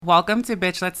Welcome to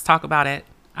Bitch Let's Talk About It.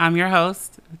 I'm your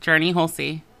host, Journey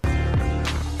Holsey.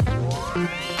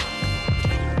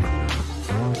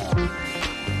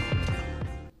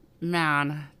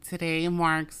 Man, today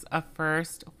marks a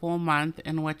first full month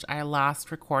in which I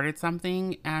last recorded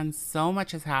something, and so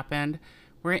much has happened.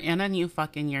 We're in a new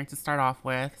fucking year to start off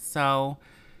with, so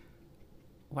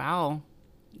wow,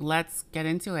 let's get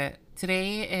into it.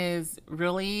 Today is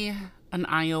really an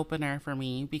eye opener for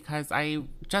me because I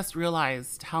just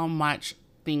realized how much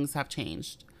things have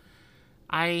changed.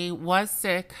 I was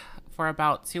sick for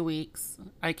about 2 weeks.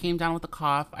 I came down with a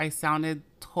cough. I sounded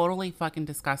totally fucking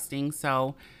disgusting,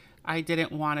 so I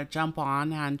didn't want to jump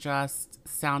on and just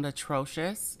sound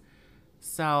atrocious.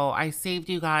 So I saved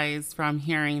you guys from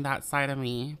hearing that side of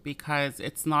me because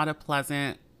it's not a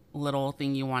pleasant little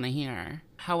thing you want to hear.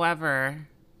 However,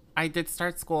 I did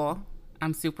start school.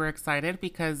 I'm super excited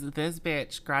because this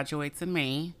bitch graduates in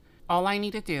May. All I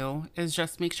need to do is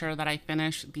just make sure that I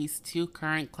finish these two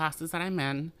current classes that I'm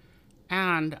in,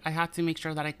 and I have to make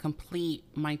sure that I complete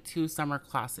my 2 summer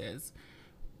classes.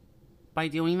 By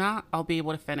doing that, I'll be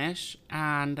able to finish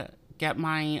and get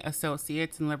my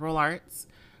associates in liberal arts.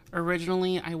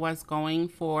 Originally, I was going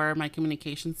for my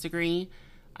communications degree.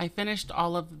 I finished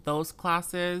all of those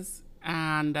classes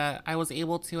and I was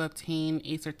able to obtain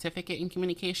a certificate in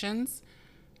communications.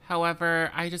 However,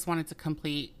 I just wanted to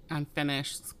complete and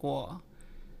finish school.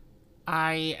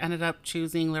 I ended up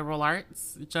choosing liberal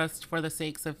arts just for the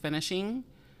sakes of finishing.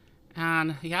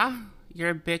 And yeah,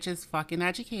 your bitch is fucking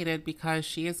educated because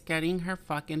she is getting her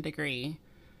fucking degree.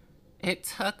 It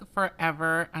took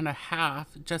forever and a half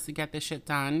just to get this shit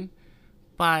done,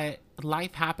 but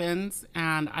life happens,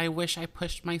 and I wish I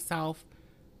pushed myself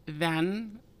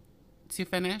then to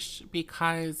finish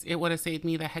because it would have saved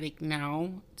me the headache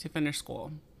now to finish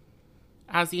school.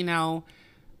 As you know,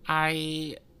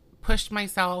 I pushed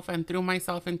myself and threw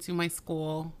myself into my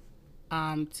school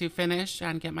to finish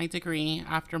and get my degree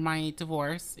after my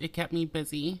divorce. It kept me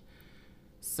busy.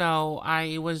 So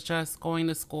I was just going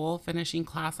to school, finishing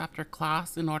class after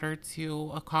class in order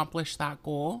to accomplish that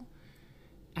goal.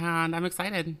 And I'm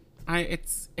excited.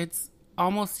 It's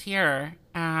almost here,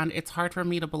 and it's hard for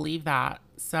me to believe that.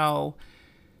 So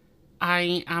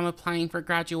I am applying for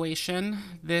graduation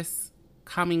this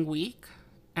coming week,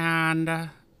 and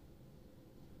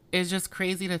it's just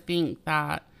crazy to think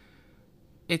that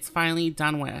it's finally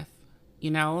done with.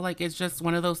 Like it's just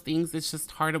one of those things that's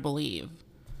just hard to believe.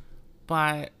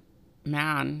 But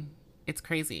man, it's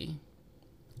crazy.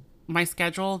 My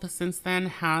schedule since then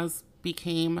has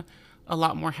became a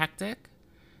lot more hectic.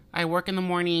 I work in the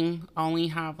morning, I only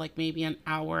have like maybe an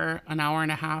hour and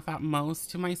a half at most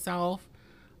to myself.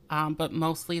 But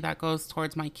mostly that goes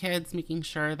towards my kids, making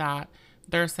sure that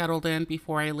they're settled in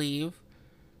before I leave.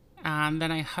 And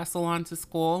then I hustle on to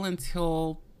school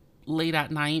until late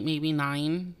at night, maybe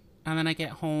 9. And then I get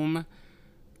home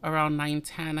around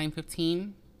 9:10,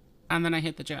 9:15. And then I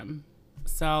hit the gym.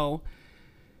 So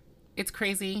it's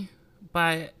crazy,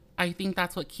 but I think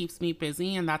that's what keeps me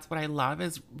busy, and that's what I love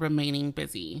is remaining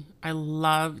busy. I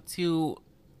love to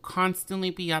constantly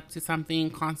be up to something,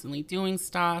 constantly doing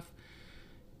stuff.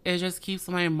 It just keeps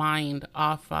my mind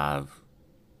off of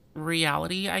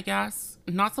reality, I guess.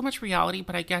 Not so much reality,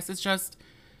 but I guess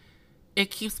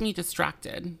it keeps me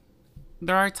distracted.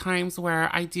 There are times where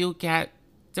I do get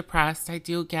depressed, I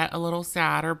do get a little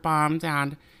sad or bummed,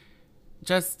 and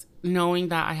just knowing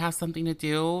that I have something to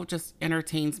do just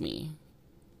entertains me.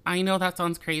 I know that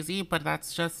sounds crazy, but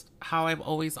that's just how I've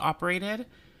always operated,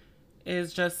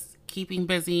 is just keeping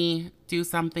busy, do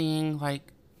something,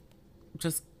 like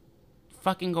just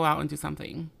fucking go out and do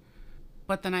something.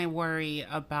 But then I worry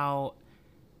about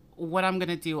what I'm going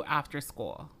to do after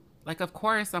school. Like, of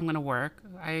course, I'm going to work.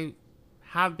 I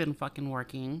have been fucking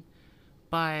working,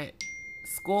 but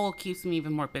school keeps me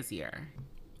even more busier.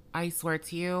 I swear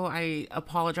to you, I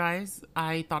apologize.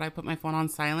 I thought I put my phone on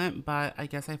silent, but I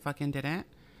guess I fucking didn't.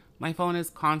 My phone is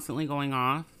constantly going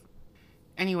off.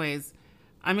 Anyways,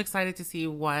 I'm excited to see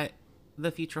what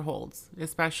the future holds,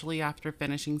 especially after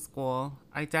finishing school.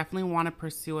 I definitely want to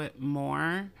pursue it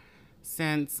more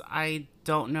since I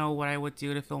don't know what I would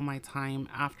do to fill my time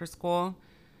after school.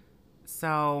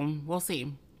 So we'll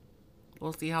see.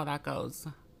 We'll see how that goes.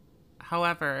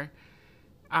 However,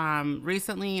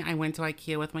 recently I went to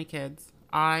IKEA with my kids.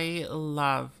 I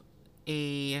love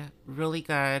a really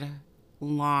good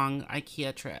long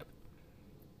IKEA trip.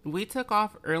 We took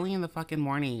off early in the fucking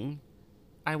morning.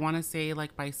 I want to say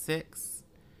like by 6.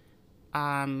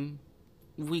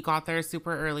 We got there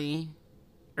super early,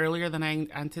 earlier than I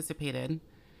anticipated.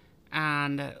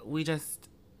 And we just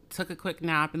took a quick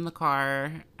nap in the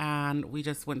car and we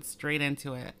just went straight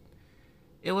into it.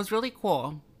 It was really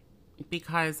cool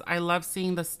because I love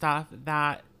seeing the stuff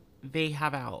that they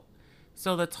have out.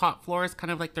 So the top floor is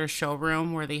kind of like their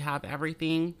showroom where they have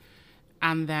everything.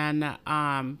 And then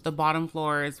the bottom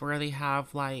floor is where they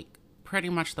have like pretty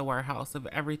much the warehouse of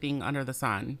everything under the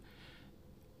sun.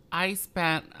 I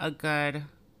spent a good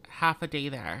half a day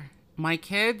there. My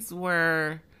kids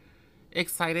were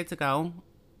excited to go,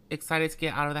 excited to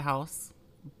get out of the house,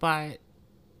 but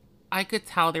I could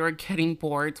tell they were getting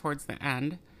bored towards the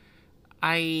end.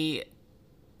 I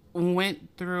went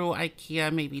through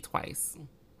IKEA maybe twice,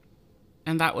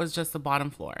 and that was just the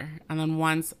bottom floor. And then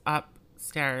once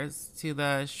upstairs to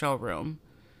the showroom.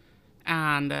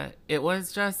 And it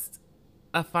was just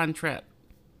a fun trip.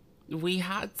 We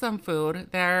had some food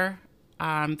there.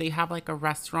 They have like a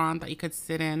restaurant that you could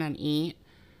sit in and eat.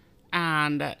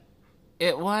 And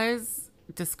it was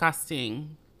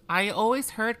disgusting. I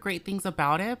always heard great things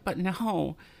about it, but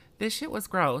no, this shit was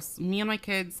gross. Me and my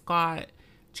kids got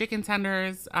chicken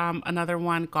tenders. Another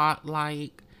one got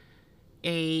like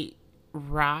a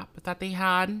wrap that they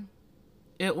had.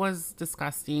 It was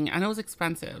disgusting and it was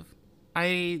expensive.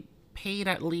 I paid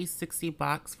at least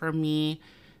 $60 for me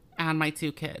and my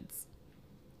two kids.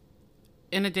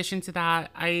 In addition to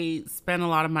that, I spent a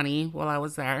lot of money while I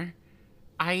was there.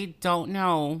 I don't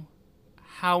know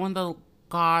how in the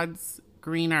God's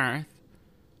green earth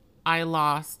I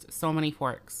lost so many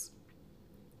forks.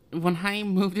 When I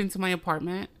moved into my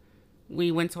apartment,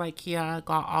 we went to IKEA,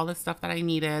 got all the stuff that I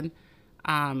needed.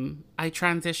 I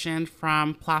transitioned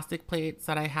from plastic plates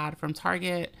that I had from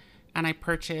Target, and I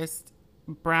purchased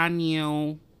brand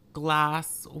new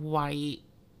glass white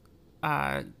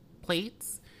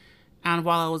plates. And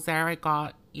while I was there, I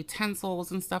got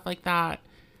utensils and stuff like that.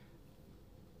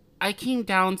 I came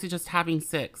down to just having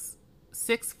six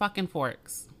fucking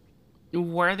forks.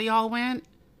 Where they all went,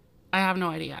 I have no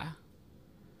idea.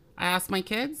 I asked my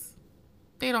kids,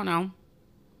 they don't know.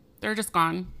 They're just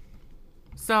gone.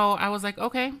 So I was like,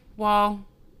 okay, well,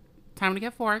 time to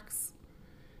get forks.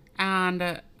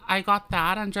 And I got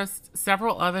that and just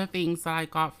several other things that I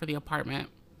got for the apartment,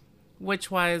 which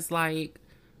was like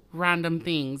random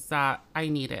things that I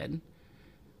needed.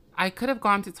 I could have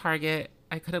gone to Target.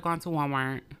 I could have gone to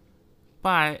Walmart,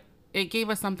 but it gave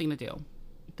us something to do.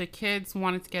 The kids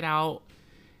wanted to get out.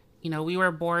 You know, we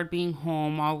were bored being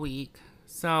home all week.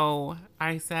 So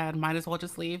I said, might as well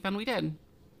just leave. And we did.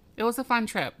 It was a fun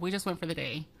trip. We just went for the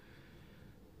day.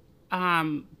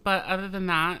 But other than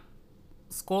that,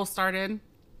 school started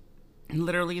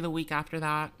literally the week after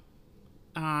that.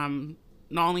 Not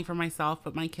only for myself,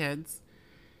 but my kids.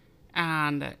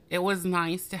 And it was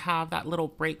nice to have that little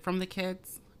break from the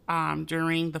kids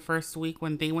during the first week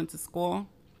when they went to school.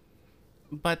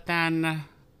 But then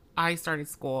I started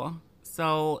school.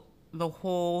 So the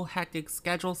whole hectic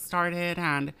schedule started,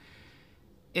 and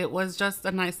it was just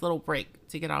a nice little break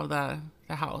to get out of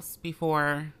the house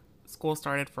before school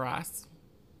started for us.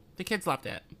 The kids loved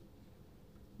it.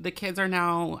 The kids are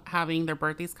now having their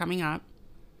birthdays coming up,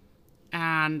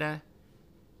 and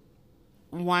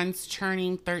one's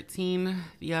turning 13,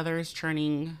 the other is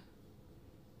turning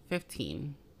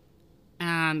 15.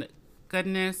 And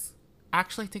goodness,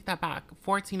 actually take that back,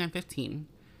 14 and 15.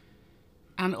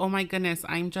 And oh my goodness,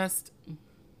 I don't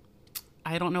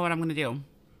know what I'm going to do.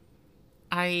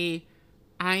 I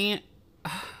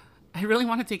really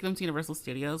want to take them to Universal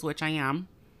Studios, which I am.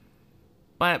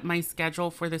 But my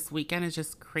schedule for this weekend is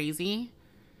just crazy.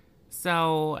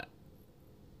 So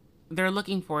they're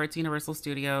looking forward to Universal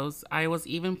Studios. I was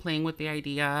even playing with the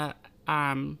idea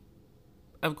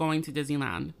of going to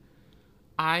Disneyland.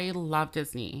 I love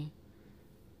Disney.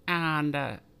 And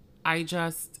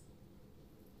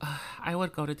I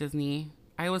would go to Disney.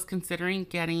 I was considering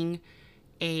getting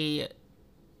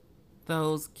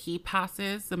those key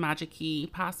passes, the Magic Key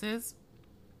passes,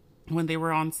 when they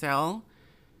were on sale.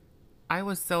 I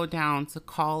was so down to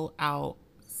call out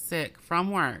sick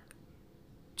from work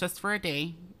just for a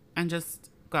day and just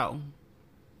go.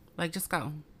 Like, just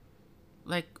go.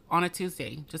 Like, on a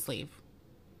Tuesday, just leave.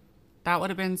 That would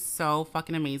have been so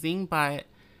fucking amazing, but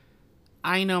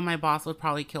I know my boss would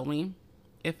probably kill me.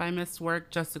 If I missed work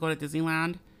just to go to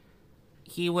Disneyland,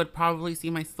 he would probably see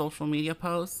my social media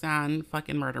posts and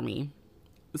fucking murder me.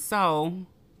 So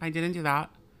I didn't do that.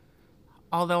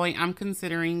 Although I am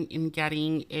considering in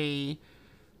getting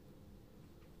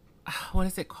what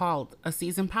is it called? A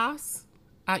season pass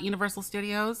at Universal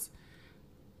Studios.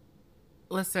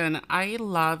 Listen, I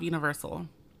love Universal.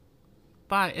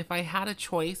 But if I had a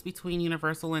choice between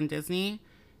Universal and Disney,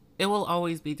 it will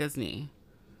always be Disney.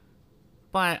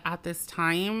 But at this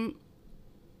time,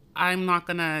 I'm not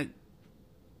gonna...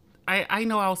 I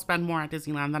know I'll spend more at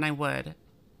Disneyland than I would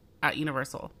at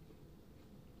Universal.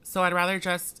 So I'd rather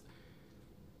just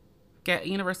get a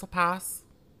Universal pass,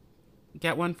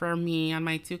 get one for me and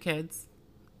my 2 kids,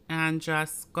 and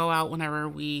just go out whenever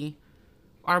we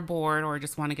are bored or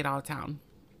just want to get out of town.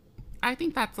 I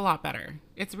think that's a lot better.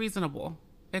 It's reasonable.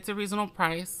 It's a reasonable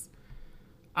price.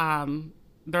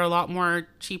 They're a lot more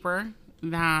cheaper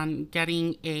than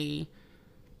getting a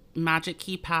Magic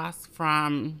Key Pass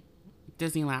from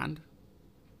Disneyland.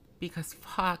 Because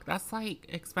fuck, that's like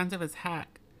expensive as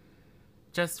heck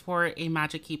just for a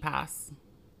Magic Key Pass.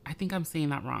 I think I'm saying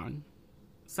that wrong.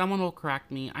 Someone will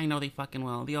correct me. I know they fucking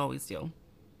will. They always do.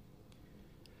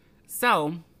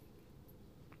 So,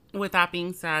 with that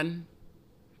being said,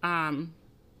 one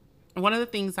of the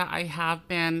things that I have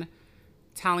been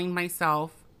telling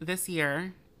myself this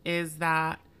year is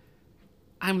that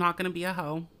I'm not going to be a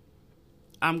hoe.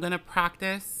 I'm going to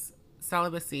practice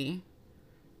celibacy.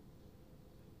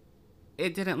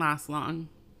 It didn't last long.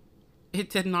 It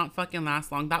did not fucking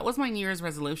last long. That was my New Year's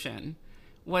resolution,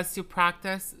 was to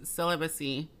practice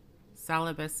celibacy.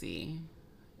 Celibacy.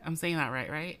 I'm saying that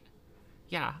right?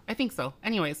 Yeah, I think so.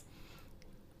 Anyways,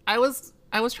 I was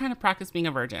trying to practice being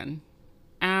a virgin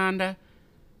and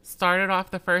started off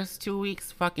the first 2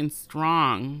 weeks fucking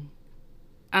strong.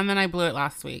 And then I blew it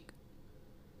last week.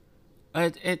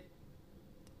 I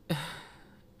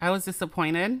was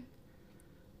disappointed,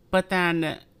 but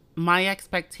then my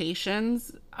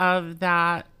expectations of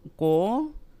that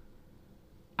goal,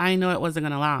 I know it wasn't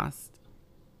going to last.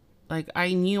 Like,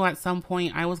 I knew at some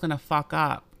point I was going to fuck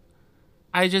up.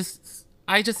 I just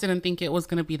didn't think it was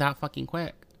going to be that fucking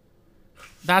quick.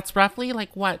 That's roughly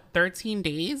like, what, 13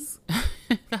 days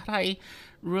that I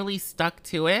really stuck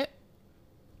to it.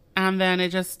 And then it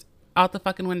just out the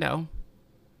fucking window.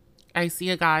 I see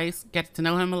a guy, get to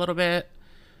know him a little bit,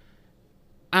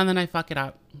 and then I fuck it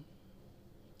up.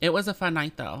 It was a fun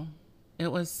night, though. It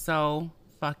was so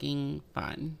fucking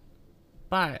fun.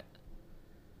 But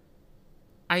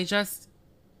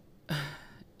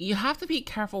you have to be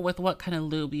careful with what kind of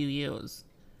lube you use.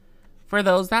 For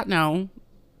those that know,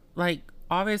 like,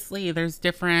 obviously there's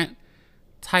different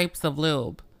types of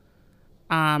lube.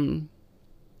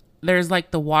 There's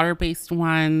like the water-based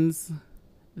ones.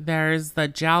 There's the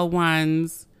gel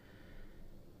ones.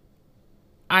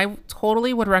 I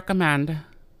totally would recommend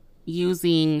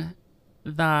using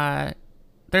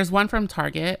there's one from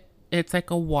Target. It's like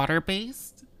a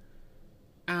water-based,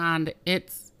 and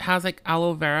it has like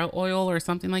aloe vera oil or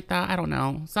something like that. I don't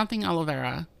know. Something aloe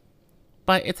vera.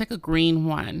 But it's like a green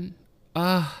one.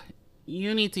 Ugh,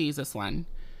 you need to use this one.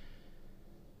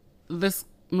 This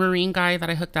Marine guy that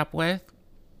I hooked up with,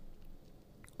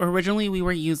 originally we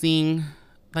were using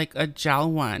like a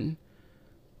gel one,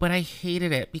 but I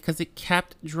hated it because it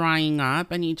kept drying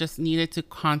up and you just needed to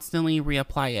constantly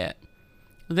reapply it.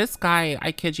 This guy,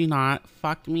 I kid you not,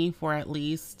 fucked me for at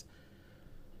least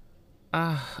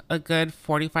a good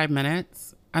 45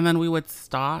 minutes. And then we would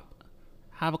stop,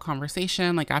 have a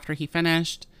conversation, like after he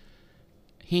finished,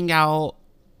 hang out,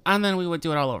 and then we would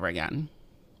do it all over again.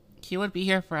 He would be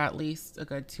here for at least a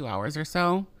good 2 hours or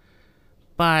so.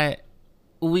 But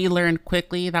we learned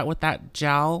quickly that with that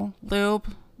gel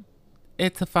lube,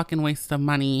 it's a fucking waste of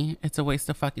money. It's a waste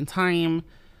of fucking time.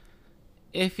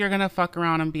 If you're gonna fuck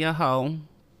around and be a hoe,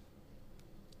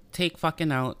 take fucking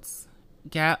notes.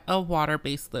 Get a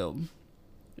water-based lube.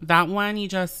 That one, it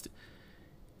just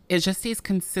stays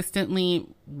consistently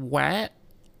wet,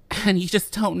 and you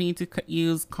just don't need to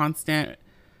use constant,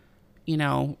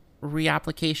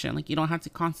 reapplication. Like, you don't have to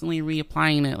constantly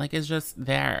reapplying it. Like, it's just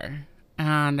there,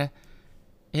 and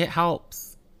it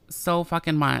helps so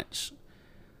fucking much.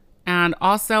 And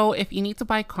also, if you need to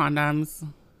buy condoms,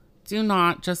 do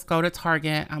not just go to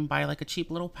Target and buy like a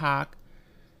cheap little pack.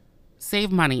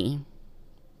 Save money.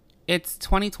 It's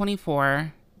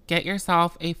 2024. Get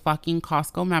yourself a fucking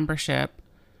Costco membership.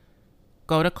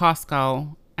 Go to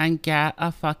Costco and get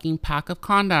a fucking pack of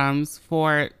condoms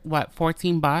for what,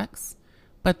 $14?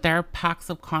 But their packs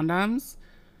of condoms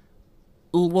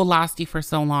will last you for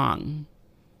so long.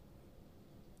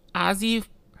 As you've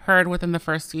heard within the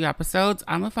first few episodes,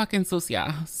 I'm a fucking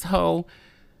sucia. So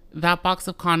that box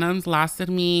of condoms lasted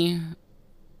me,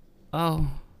 I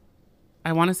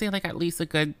want to say like at least a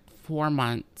good 4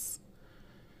 months.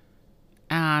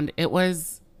 And it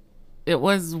was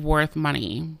worth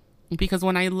money. Because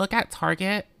when I look at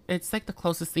Target, it's like the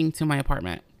closest thing to my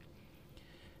apartment.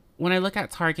 When I look at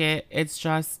Target, it's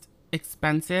just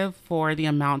expensive for the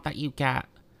amount that you get.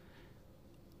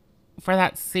 For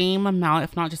that same amount,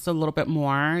 if not just a little bit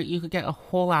more, you could get a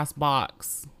whole ass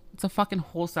box. It's a fucking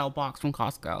wholesale box from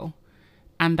Costco.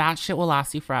 And that shit will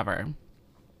last you forever.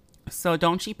 So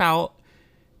don't cheap out.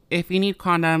 if you need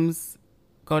condoms,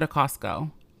 go to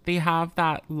Costco. They have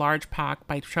that large pack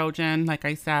by Trojan. Like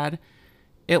I said,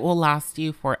 it will last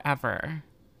you forever.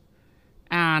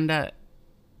 And I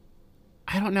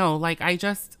don't know, like I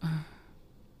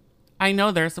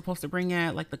know they're supposed to bring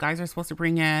it, like the guys are supposed to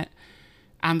bring it,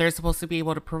 and they're supposed to be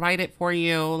able to provide it for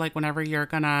you, like whenever you're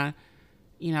gonna,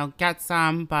 get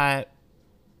some, but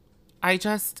I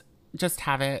just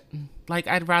have it. Like,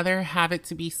 I'd rather have it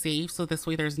to be safe, so this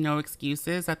way there's no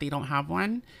excuses that they don't have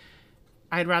one.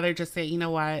 I'd rather just say, you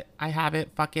know what, I have it,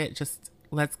 fuck it, just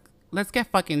let's get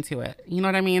fuck into it. You know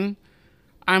what I mean?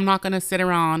 I'm not gonna sit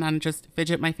around and just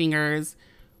fidget my fingers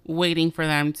waiting for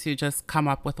them to just come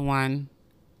up with one.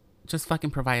 Just fucking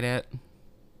provide it.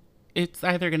 It's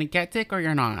either gonna get dick or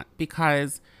you're not,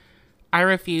 because I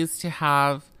refuse to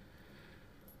have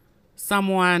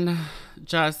someone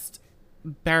just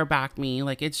bareback me.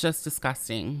 Like, it's just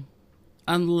disgusting.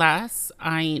 Unless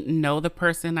I know the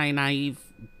person and I've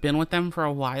been with them for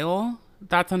a while,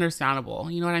 that's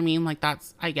understandable. You know what I mean? Like,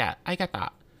 I get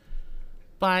that.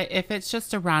 But if it's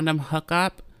just a random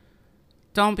hookup,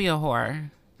 don't be a whore.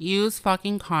 Use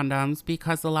fucking condoms,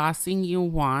 because the last thing you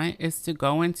want is to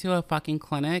go into a fucking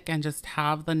clinic and just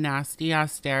have the nasty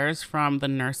ass stares from the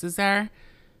nurses there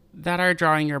that are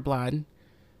drawing your blood.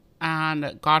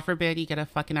 And God forbid you get a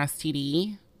fucking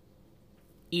STD.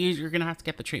 You're going to have to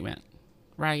get the treatment,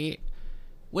 right?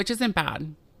 Which isn't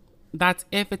bad. That's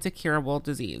if it's a curable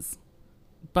disease.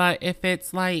 But if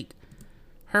it's like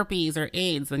herpes or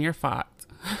AIDS, then you're fucked.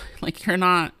 Like,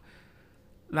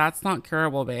 that's not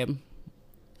curable, babe.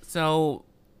 So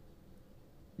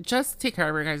just take care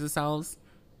of your guys' selves.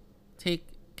 Take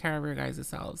care of your guys'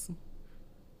 selves.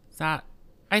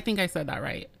 I think I said that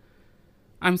right.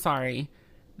 I'm sorry.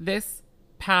 This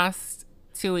past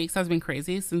 2 weeks has been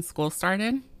crazy since school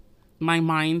started. My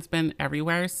mind's been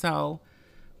everywhere. So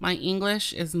my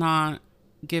English is not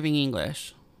giving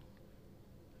English.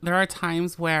 There are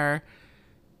times where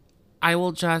I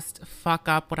will just fuck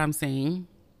up what I'm saying.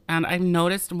 And I've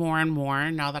noticed more and more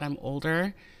now that I'm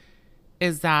older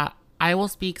is that I will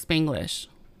speak Spanglish.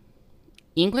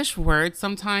 English words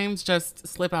sometimes just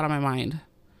slip out of my mind.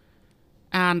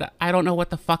 And I don't know what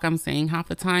the fuck I'm saying half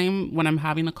the time when I'm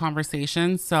having a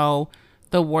conversation. So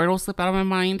the word will slip out of my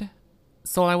mind.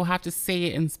 So I will have to say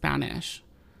it in Spanish.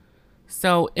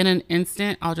 So in an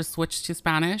instant, I'll just switch to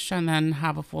Spanish and then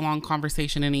have a full-on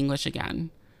conversation in English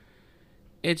again.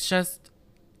 It's just,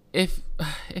 if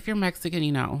you're Mexican,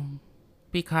 you know,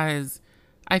 because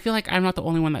I feel like I'm not the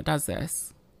only one that does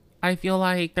this. I feel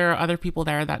like there are other people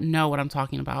there that know what I'm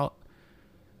talking about.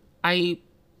 I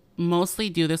mostly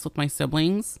do this with my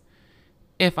siblings.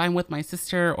 If I'm with my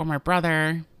sister or my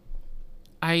brother,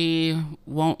 I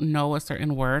won't know a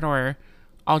certain word, or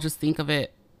I'll just think of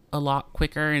it a lot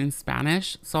quicker in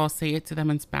Spanish. So I'll say it to them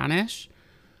in Spanish,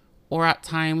 or at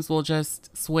times we'll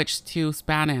just switch to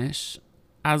Spanish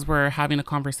as we're having a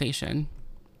conversation.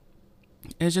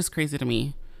 It's just crazy to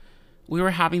me. We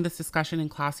were having this discussion in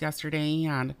class yesterday,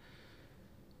 and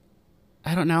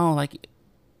I don't know, like,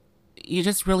 you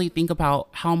just really think about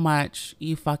how much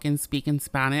you fucking speak in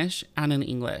Spanish and in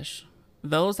English.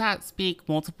 Those that speak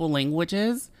multiple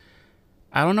languages,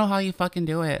 I don't know how you fucking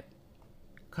do it,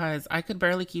 because I could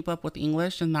barely keep up with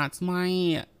English, and that's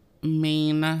my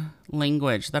main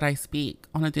language that I speak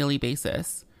on a daily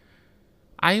basis.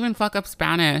 I even fuck up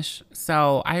Spanish,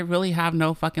 so I really have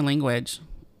no fucking language.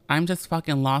 I'm just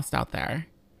fucking lost out there.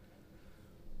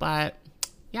 But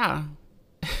yeah,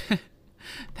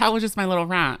 that was just my little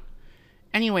rant.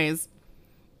 Anyways,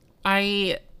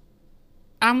 I'm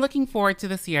looking forward to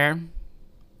this year.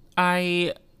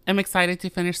 I am excited to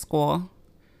finish school.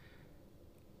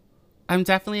 I'm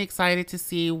definitely excited to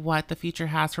see what the future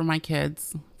has for my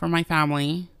kids, for my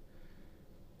family.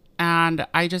 And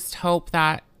I just hope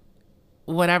that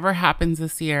whatever happens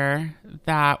this year,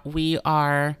 that we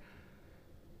are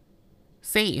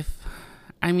safe.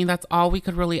 I mean, that's all we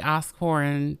could really ask for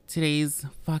in today's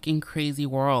fucking crazy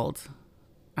world.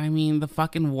 I mean, the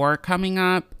fucking war coming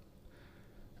up.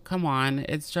 Come on.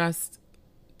 It's just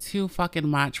too fucking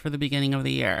much for the beginning of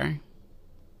the year.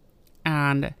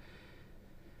 And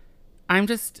I'm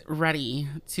just ready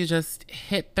to just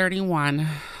hit 31.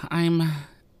 I'm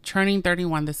turning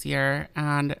 31 this year.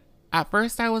 And at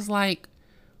first I was like,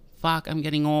 fuck, I'm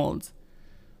getting old.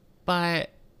 But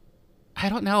I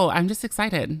don't know. I'm just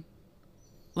excited.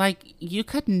 Like, you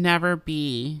could never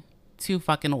be too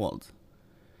fucking old.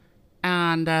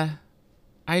 And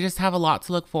I just have a lot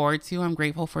to look forward to. I'm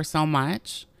grateful for so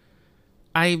much.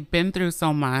 I've been through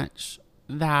so much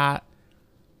that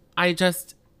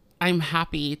I'm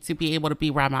happy to be able to be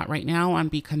where I'm at right now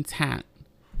and be content.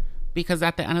 because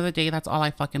at the end of the day, that's all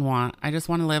I fucking want. I just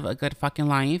want to live a good fucking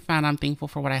life, and I'm thankful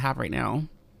for what I have right now.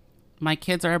 My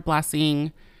kids are a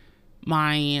blessing.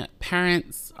 My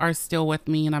parents are still with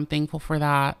me, and I'm thankful for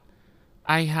that.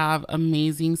 I have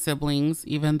amazing siblings,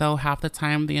 even though half the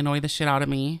time they annoy the shit out of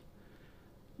me.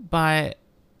 But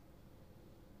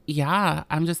yeah,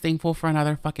 I'm just thankful for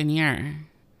another fucking year.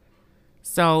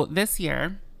 So this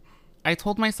year, I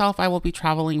told myself I will be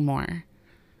traveling more.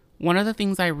 One of the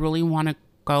things I really want to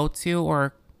go to,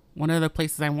 or one of the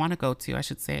places I want to go to, I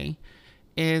should say,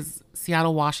 is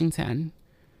Seattle, Washington.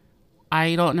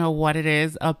 I don't know what it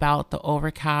is about the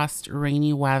overcast,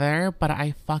 rainy weather, but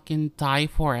I fucking die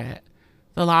for it.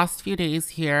 The last few days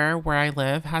here where I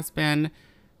live has been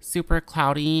super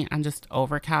cloudy and just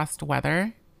overcast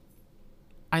weather.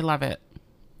 I love it.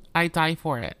 I die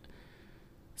for it.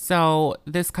 So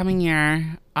this coming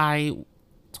year, I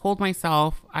told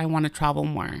myself I want to travel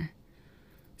more.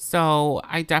 So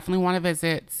I definitely want to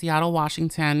visit Seattle,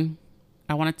 Washington.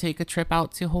 I want to take a trip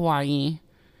out to Hawaii.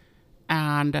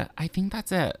 And I think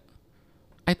that's it.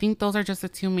 I think those are just the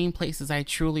two main places I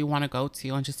truly want to go to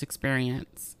and just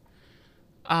experience.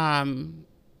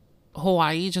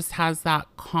 Hawaii just has that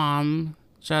calm,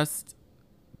 just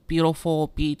beautiful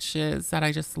beaches that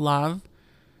I just love.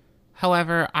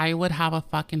 However, I would have a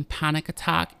fucking panic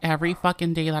attack every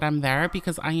fucking day that I'm there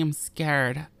because I am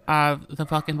scared of the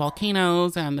fucking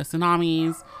volcanoes and the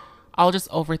tsunamis. I'll just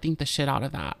overthink the shit out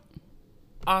of that.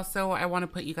 Also, I want to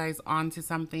put you guys on to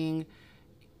something.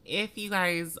 If you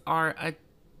guys are a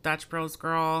Dutch Bros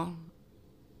girl,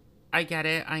 I get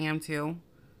it. I am too.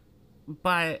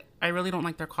 But I really don't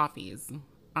like their coffees.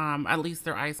 At least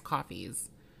their iced coffees.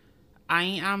 I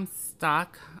am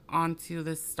stuck onto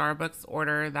this Starbucks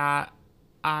order that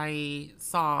I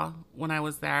saw when I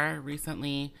was there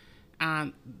recently.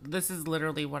 And this is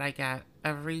literally what I get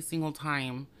every single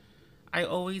time. I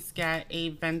always get a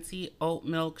venti oat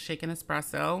milk shaken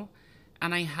espresso,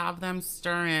 and I have them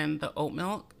stir in the oat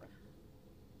milk.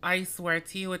 I swear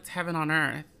to you, it's heaven on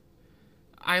earth.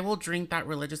 I will drink that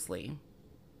religiously.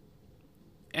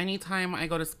 Anytime I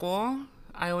go to school,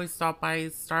 I always stop by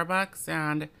Starbucks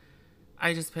and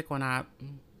I just pick one up.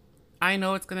 I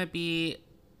know it's going to be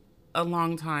a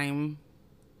long time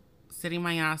sitting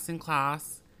my ass in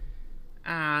class,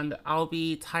 and I'll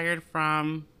be tired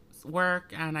from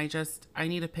work, and I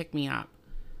need to pick me up.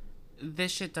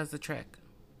 This shit does the trick.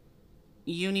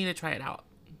 You need to try it out,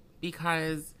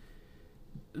 because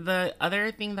the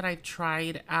other thing that I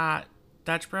tried at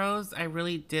Dutch Bros I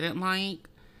really didn't like,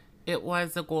 it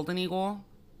was a Golden Eagle.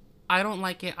 I don't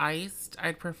like it iced.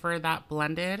 I'd prefer that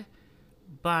blended.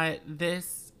 But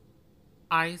this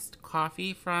iced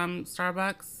coffee from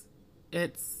Starbucks,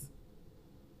 it's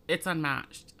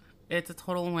unmatched. It's a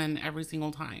total win every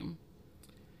single time.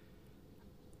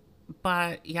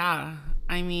 But yeah,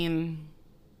 I mean,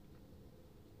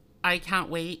 I can't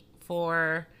wait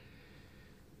for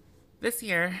this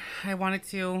year. I wanted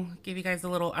to give you guys a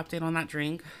little update on that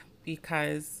drink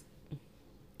because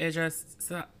it's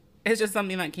just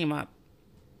something that came up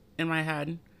in my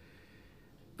head.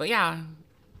 But yeah,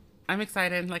 I'm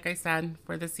excited, like I said,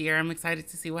 for this year. I'm excited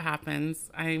to see what happens.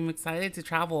 I'm excited to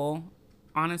travel,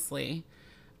 honestly.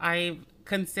 I've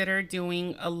considered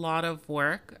doing a lot of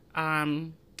work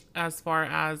as far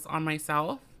as on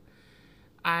myself.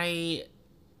 I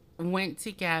went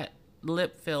to get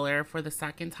lip filler for the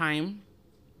second time.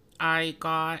 I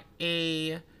got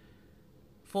a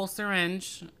full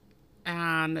syringe,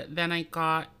 and then I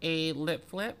got a lip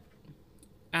flip,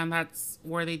 and that's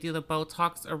where they do the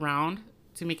Botox around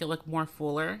to make it look more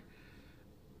fuller.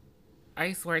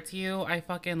 I swear to you, I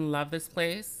fucking love this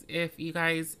place. If you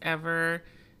guys ever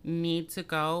need to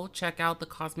go, check out the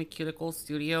Cosmic Cuticle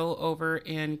Studio over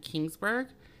in Kingsburg.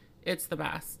 It's the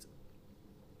best.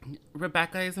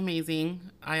 Rebecca is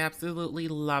amazing. I absolutely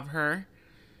love her.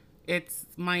 It's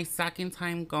my second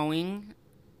time going,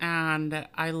 and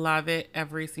I love it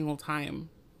every single time.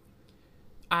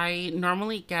 I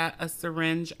normally get a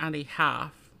syringe and a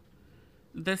half.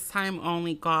 This time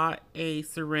only got a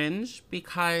syringe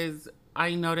because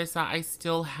I noticed that I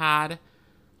still had,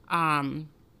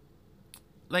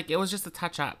 like it was just a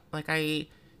touch up. Like I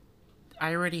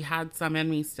already had some in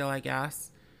me still, I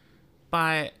guess.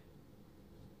 But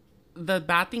the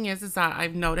bad thing is that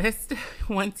I've noticed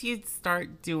once you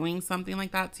start doing something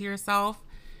like that to yourself,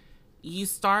 you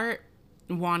start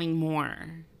wanting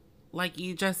more. Like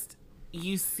you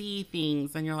see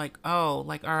things and you're like, oh,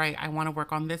 like, all right, I want to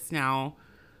work on this now.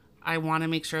 I want to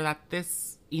make sure that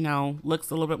this, looks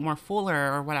a little bit more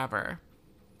fuller or whatever.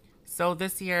 So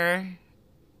this year,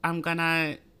 I'm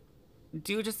gonna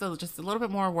do just a little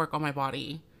bit more work on my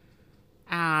body.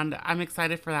 And I'm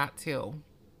excited for that too.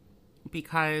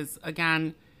 Because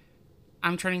again,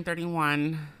 I'm turning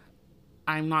 31.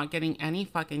 I'm not getting any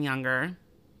fucking younger,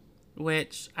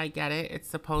 which I get it. It's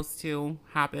supposed to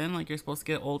happen. Like, you're supposed to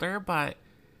get older, but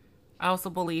I also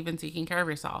believe in taking care of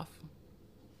yourself.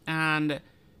 And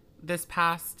this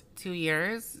past 2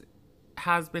 years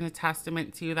has been a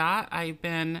testament to that. I've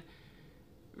been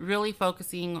really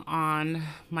focusing on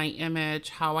my image,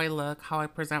 how I look, how I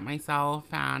present myself,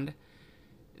 and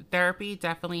therapy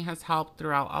definitely has helped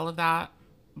throughout all of that.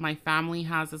 My family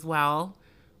has as well,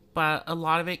 but a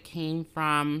lot of it came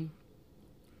from,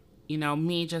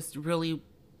 me just really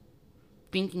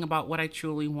thinking about what I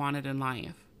truly wanted in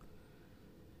life.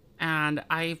 And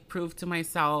I've proved to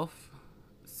myself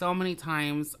so many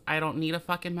times I don't need a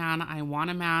fucking man. I want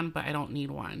a man, but I don't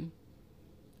need one.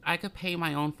 I could pay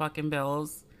my own fucking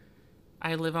bills.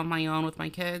 I live on my own with my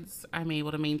kids. I'm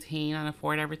able to maintain and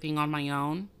afford everything on my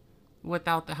own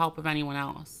without the help of anyone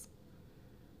else.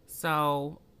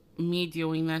 So me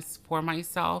doing this for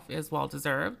myself is well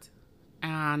deserved.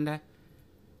 And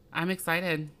I'm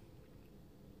excited.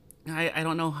 I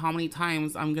don't know how many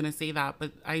times I'm going to say that,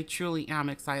 but I truly am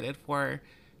excited for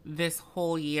this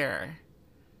whole year.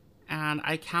 And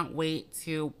I can't wait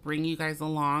to bring you guys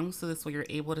along so this way you're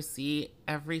able to see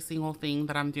every single thing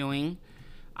that I'm doing.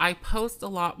 I post a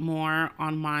lot more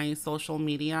on my social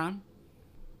media.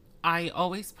 I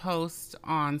always post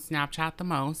on Snapchat the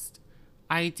most.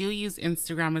 I do use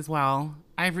Instagram as well.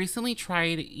 I've recently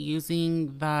tried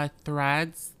using the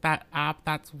Threads, that app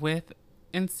that's with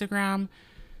Instagram,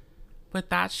 but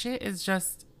that shit is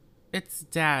just, it's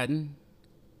dead.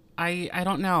 I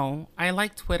don't know. I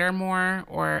like Twitter more,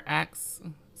 or X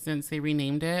since they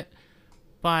renamed it,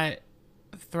 but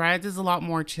Threads is a lot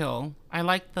more chill. I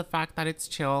like the fact that it's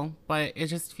chill, but it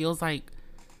just feels like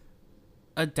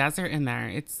a desert in there.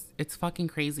 It's fucking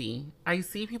crazy. I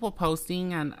see people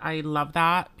posting and I love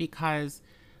that because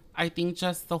I think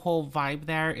just the whole vibe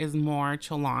there is more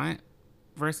chillant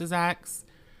versus X.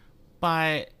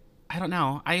 But I don't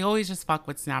know. I always just fuck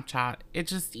with Snapchat.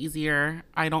 It's just easier.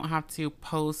 I don't have to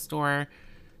post or,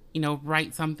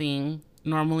 write something.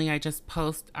 Normally I just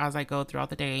post as I go throughout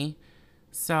the day.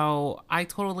 So I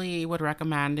totally would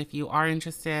recommend, if you are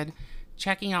interested,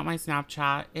 checking out my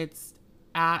Snapchat. It's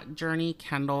at Journey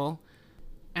Kendall.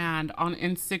 And on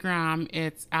Instagram,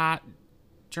 it's at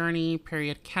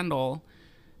Journey.Kendall.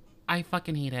 I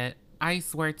fucking hate it. I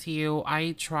swear to you,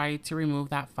 I tried to remove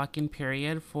that fucking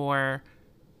period for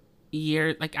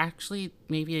years, like actually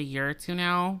maybe a year or two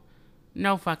now.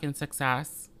 No fucking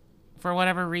success. For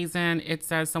whatever reason, it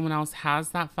says someone else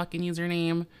has that fucking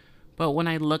username. But when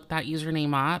I look that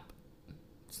username up,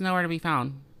 it's nowhere to be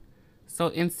found. So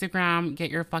Instagram,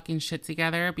 get your fucking shit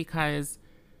together because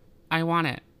I want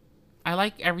it. I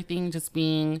like everything just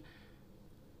being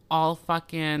all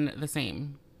fucking the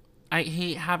same. I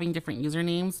hate having different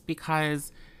usernames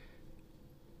because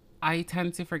I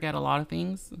tend to forget a lot of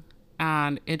things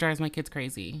and it drives my kids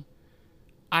crazy.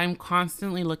 I'm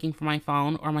constantly looking for my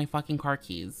phone or my fucking car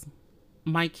keys.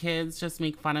 My kids just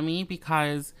make fun of me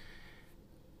because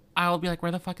I'll be like,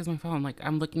 where the fuck is my phone? Like,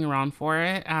 I'm looking around for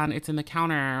it and it's in the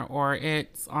counter or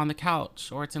it's on the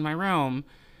couch or it's in my room.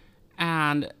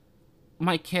 And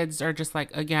my kids are just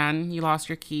like, again, you lost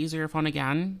your keys or your phone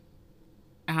again.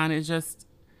 And it just,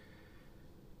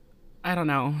 I don't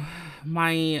know.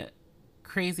 My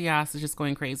crazy ass is just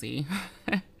going crazy.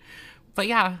 But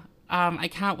yeah, I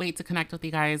can't wait to connect with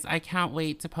you guys. I can't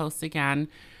wait to post again.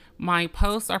 My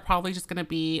posts are probably just going to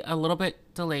be a little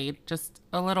bit delayed, just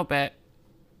a little bit.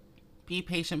 Be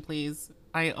patient, please.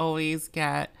 I always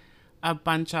get a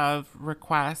bunch of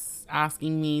requests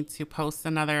asking me to post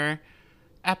another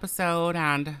episode,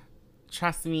 and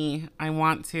trust me, I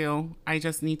want to. I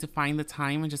just need to find the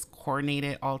time and just coordinate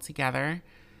it all together.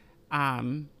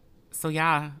 So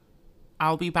yeah,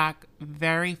 I'll be back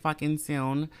very fucking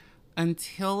soon.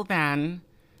 Until then,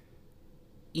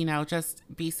 just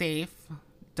be safe.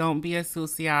 Don't be a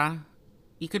sucia.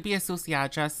 You could be a sucia,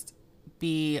 just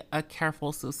be a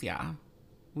careful sucia.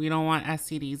 We don't want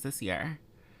STDs this year.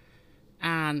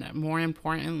 And more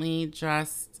importantly,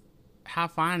 just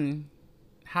have fun.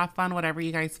 Have fun whatever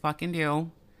you guys fucking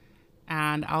do.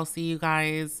 And I'll see you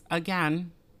guys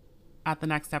again at the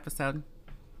next episode.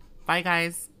 Bye,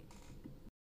 guys.